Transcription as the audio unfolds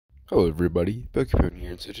Hello everybody, Pokemon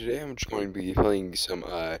here, and so today I'm just going to be playing some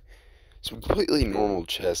completely normal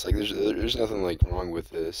chess. Like there's nothing like wrong with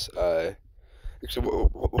this. So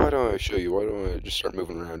why don't I show you? Why don't I just start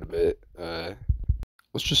moving around a bit?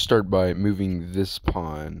 Let's just start by moving this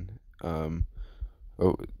pawn.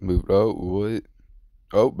 Oh, move. Oh, what?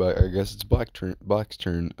 Oh, but I guess it's Black's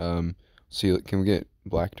turn. See, can we get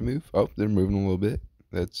Black to move? Oh, they're moving a little bit.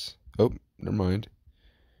 That's. Oh, never mind.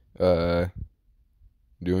 Uh,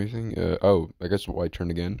 do anything? Oh, I guess White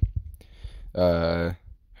turn again. Uh,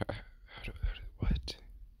 what?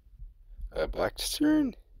 Black's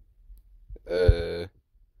turn? Uh,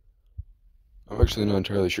 I'm actually not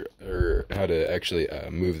entirely sure or how to actually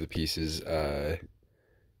move the pieces. There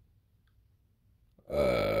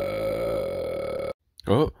we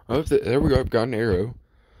go. I've got an arrow.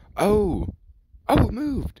 Oh, oh, it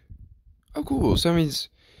moved. Oh, cool. So that means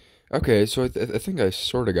okay. So I think I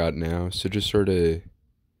sort of got it now. So just sort of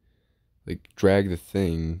like drag the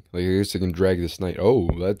thing. Like I guess I can drag this knight. Oh,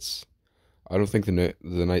 that's. I don't think the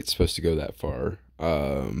knight's supposed to go that far.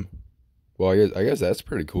 Well, I guess that's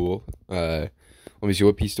pretty cool. Let me see.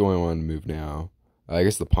 What piece do I want to move now? I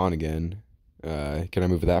guess the pawn again. Can I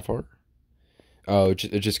move it that far? Oh, it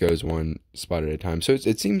just goes one spot at a time. So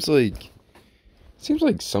it seems like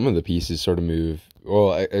some of the pieces sort of move.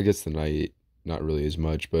 Well, I guess the knight not really as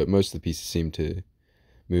much, but most of the pieces seem to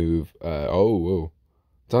move. Oh, whoa.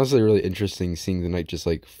 It's honestly really interesting seeing the knight just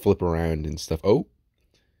like flip around and stuff. Oh,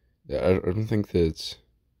 yeah, I don't think that's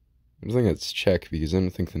check because I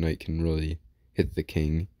don't think the knight can really hit the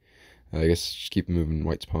king. I guess just keep moving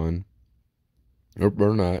White's pawn. Or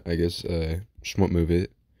not, I guess. Just won't move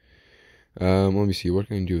it. Let me see. What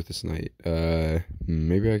can I do with this knight?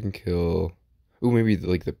 Maybe I can kill. Ooh, maybe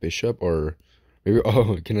like the bishop, or maybe.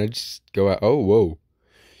 Oh, can I just go out? Oh, whoa!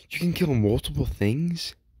 You can kill multiple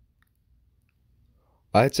things.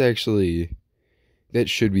 That's actually that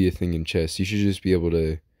should be a thing in chess. You should just be able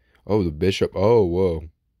to. Oh, the bishop. Oh, whoa.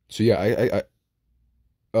 So yeah, I.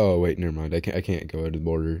 Oh wait, never mind. I can't go out of the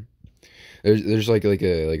border. There's like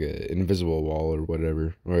a invisible wall or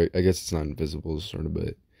whatever. Or I guess it's not invisible, sort of,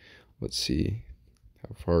 but let's see.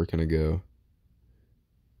 How far can I go?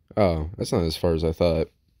 Oh, that's not as far as I thought.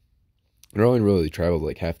 It only really traveled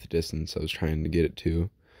like half the distance I was trying to get it to.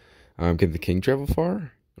 Can the king travel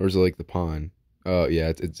far? Or is it like the pawn? Oh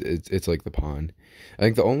yeah, it's like the pawn. I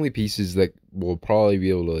think the only pieces that will probably be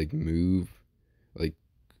able to like move like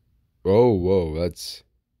oh whoa, that's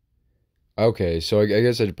okay, so I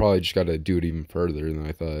guess I probably just gotta do it even further than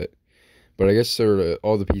I thought. But I guess sort of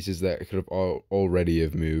all the pieces that could have already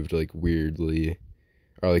have moved like weirdly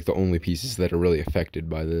are like the only pieces that are really affected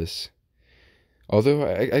by this. Although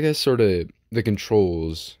I guess sort of the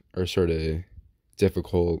controls are sort of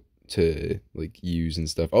difficult to like use and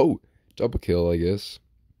stuff. Oh, double kill, I guess.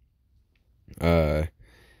 Uh,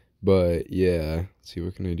 but yeah, let's see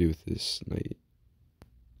what can I do with this knight.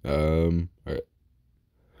 All right.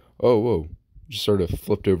 Oh, whoa, just sort of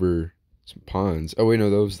flipped over some pawns. Oh wait, no,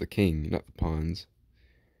 that was the king, not the pawns.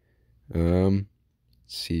 Let's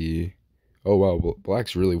see. Oh wow,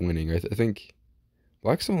 Black's really winning. I think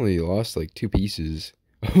Black's only lost like two pieces.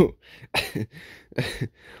 Oh, I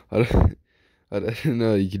don't, I didn't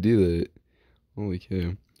know you could do that. Holy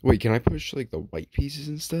cow! Wait, can I push like the white pieces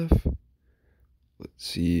and stuff? Let's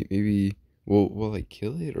see. Maybe will I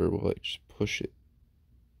kill it or will I just push it?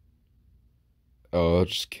 Oh, I'll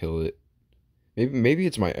just kill it. Maybe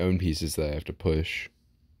it's my own pieces that I have to push.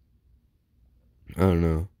 I don't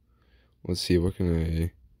know. Let's see. What can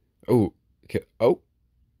I? Oh, okay. Oh,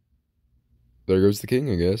 there goes the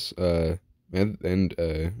king, I guess. And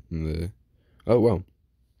the oh well.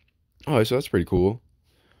 Oh, so that's pretty cool.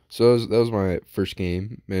 So that was my first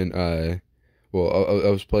game, and well, I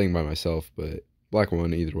was playing by myself, but Black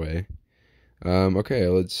won either way. Okay,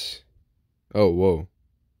 let's. Oh, whoa.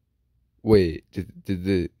 Wait, did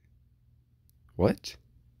the what?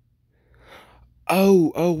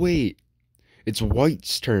 Oh, wait. It's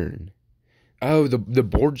White's turn. Oh, the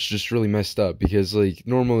board's just really messed up because like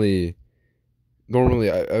normally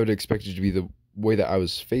I would expect it to be the way that I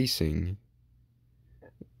was facing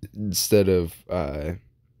instead of the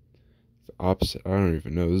opposite. I don't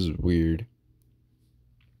even know. This is weird.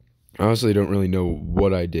 I honestly don't really know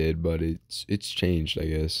what I did, but it's changed, I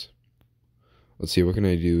guess. Let's see, what can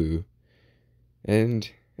I do? And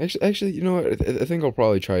actually, you know what? I think I'll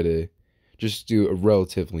probably try to just do a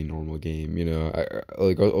relatively normal game.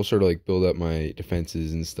 I'll sort of like build up my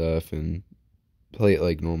defenses and stuff and play it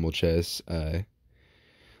like normal chess. Try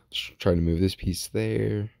to move this piece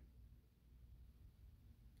there.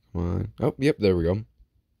 Come on. Oh, yep, there we go.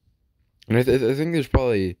 And I think there's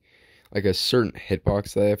probably like a certain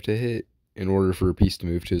hitbox that I have to hit in order for a piece to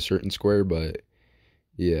move to a certain square, but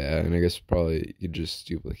yeah, and I guess probably you just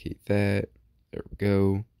duplicate that. There we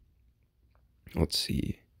go. Let's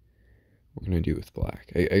see. What can I do with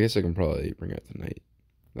black? I guess I can probably bring out the knight.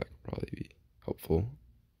 That could probably be helpful.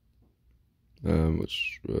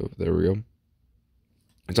 There we go.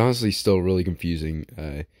 It's honestly still really confusing.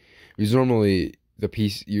 Because normally the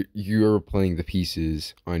piece you're playing the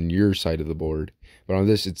pieces on your side of the board, but on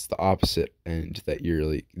this it's the opposite end that you're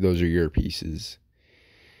like those are your pieces,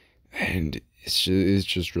 and it's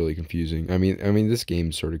just really confusing. I mean this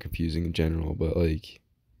game's sort of confusing in general, but like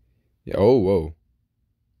yeah. Oh whoa.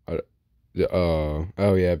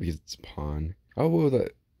 Oh yeah, because it's pawn. Oh whoa,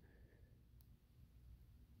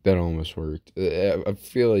 that almost worked. I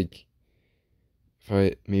feel like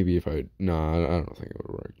if I nah, I don't think it would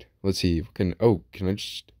have worked. Let's see. Can I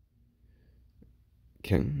just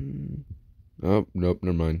can oh nope,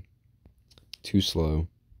 never mind. Too slow.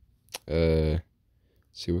 Let's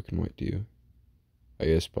see what can white do. I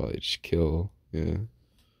guess probably just kill. Yeah.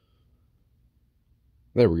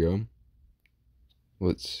 There we go.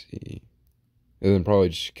 Let's see. And then probably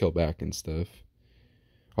just kill back and stuff.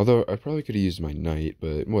 Although I probably could have used my knight,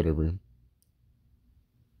 but whatever.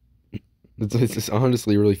 It's just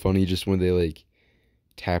honestly really funny just when they like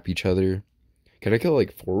tap each other. Can I kill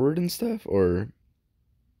like forward and stuff? Or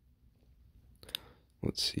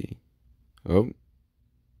let's see. Oh.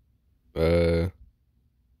 Uh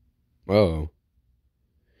oh.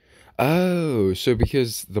 Oh, so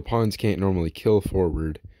because the pawns can't normally kill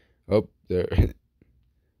forward. Oh, there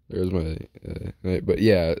there's my right, but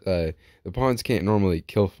yeah, the pawns can't normally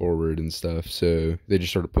kill forward and stuff, so they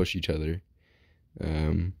just sort of push each other.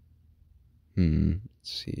 Um let's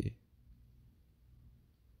see.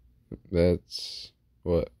 That's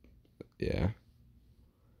what yeah.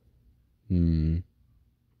 Hmm.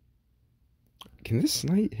 Can this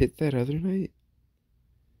knight hit that other knight?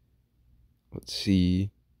 Let's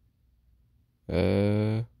see.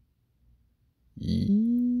 Uh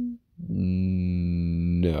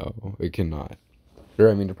no, it cannot. Or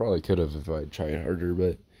I mean it probably could have if I'd tried harder,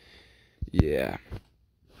 but yeah.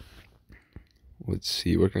 Let's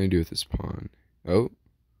see, what can I do with this pawn? Oh,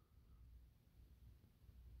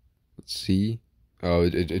 let's see. Oh,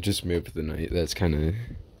 it just moved the knight. That was kind of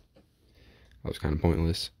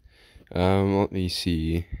pointless. Let me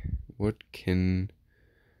see. What can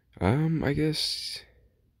I guess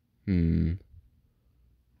where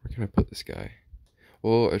can I put this guy?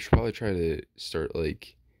 Well, I should probably try to start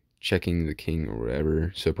like checking the king or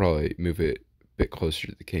whatever. So probably move it a bit closer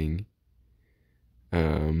to the king.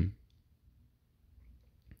 Um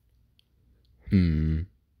hmm.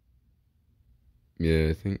 Yeah,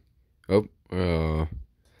 I think oh I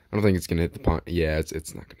don't think it's gonna hit the pawn. Yeah, it's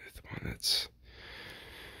not gonna hit the pawn. That's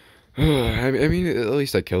I mean at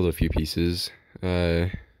least I killed a few pieces.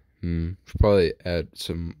 Should probably add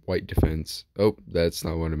some white defense. Oh, that's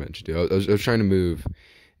not what I meant to do. I was trying to move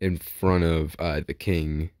in front of the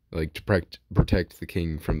king, like to protect the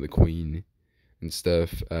king from the queen and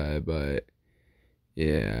stuff. But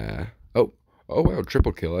yeah. Oh, oh wow,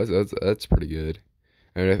 triple kill. That's pretty good.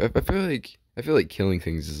 I mean, I feel like killing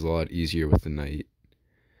things is a lot easier with the knight.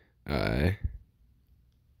 Uh,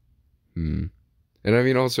 hmm. And I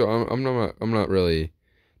mean, also, I'm not really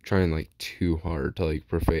trying like too hard to like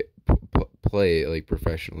play like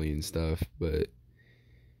professionally and stuff, but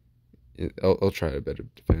I'll try a better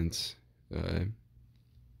defense. Uh,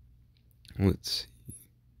 let's see,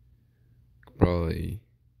 probably.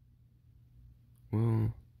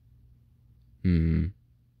 Well, hmm.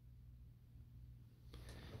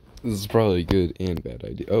 This is probably a good and bad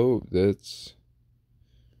idea. Oh, that's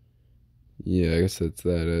yeah. I guess that's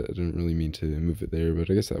that. I didn't really mean to move it there, but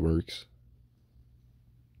I guess that works.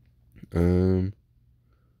 Um.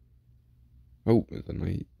 Oh, the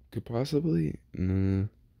knight could possibly. No.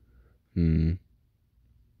 Hmm.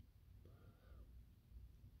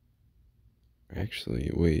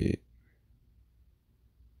 Actually, wait.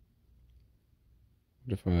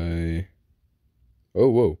 What if I? Oh,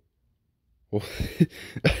 whoa. Well,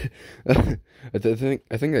 I think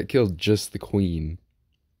that killed just the queen.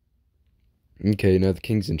 Okay, now the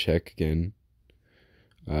king's in check again.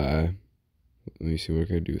 Let me see what I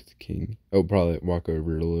can do with the king. Oh, probably walk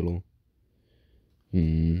over it a little.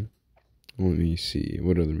 Hmm. Let me see.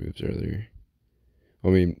 What other moves are there? I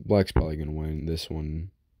mean, black's probably gonna win this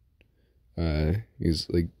one. Because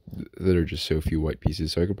like there are just so few white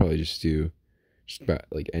pieces, so I could probably just do just about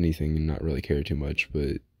like anything and not really care too much.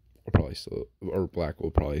 But I'll probably still, or black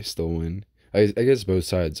will probably still win. I guess both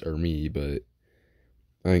sides are me, but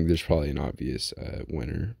I think there's probably an obvious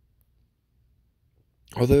winner.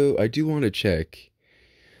 Although I do want to check.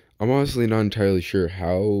 I'm honestly not entirely sure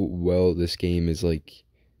how well this game is like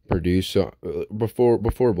produced. So before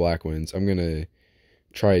Black wins, I'm gonna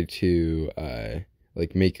try to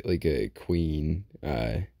like make like a queen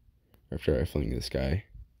after I fling this guy.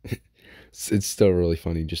 It's still really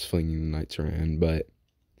funny just flinging the knights around, but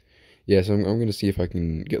yeah. So I'm gonna see if I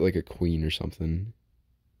can get like a queen or something.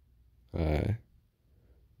 Uh,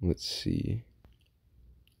 let's see.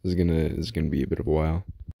 This is gonna be a bit of a while.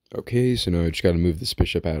 Okay, so now I just gotta move this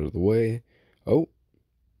bishop out of the way. Oh,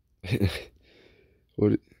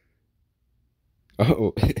 what?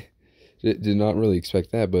 Oh, did not really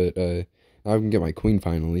expect that, but I can get my queen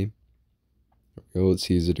finally. Oh, let's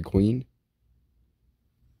see, is it a queen?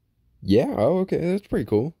 Yeah. Oh, okay, that's pretty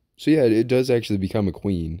cool. So yeah, it does actually become a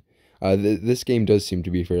queen. This game does seem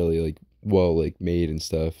to be fairly like well like made and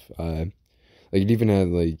stuff. Like it even had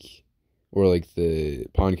like, or like the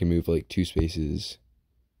pawn can move like two spaces.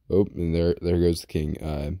 Oh, and there goes the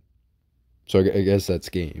king. So I guess that's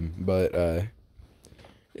game. But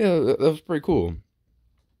yeah, that was pretty cool.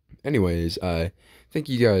 Anyways, thank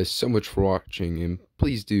you guys so much for watching, and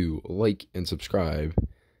please do like and subscribe.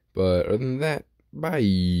 But other than that, bye.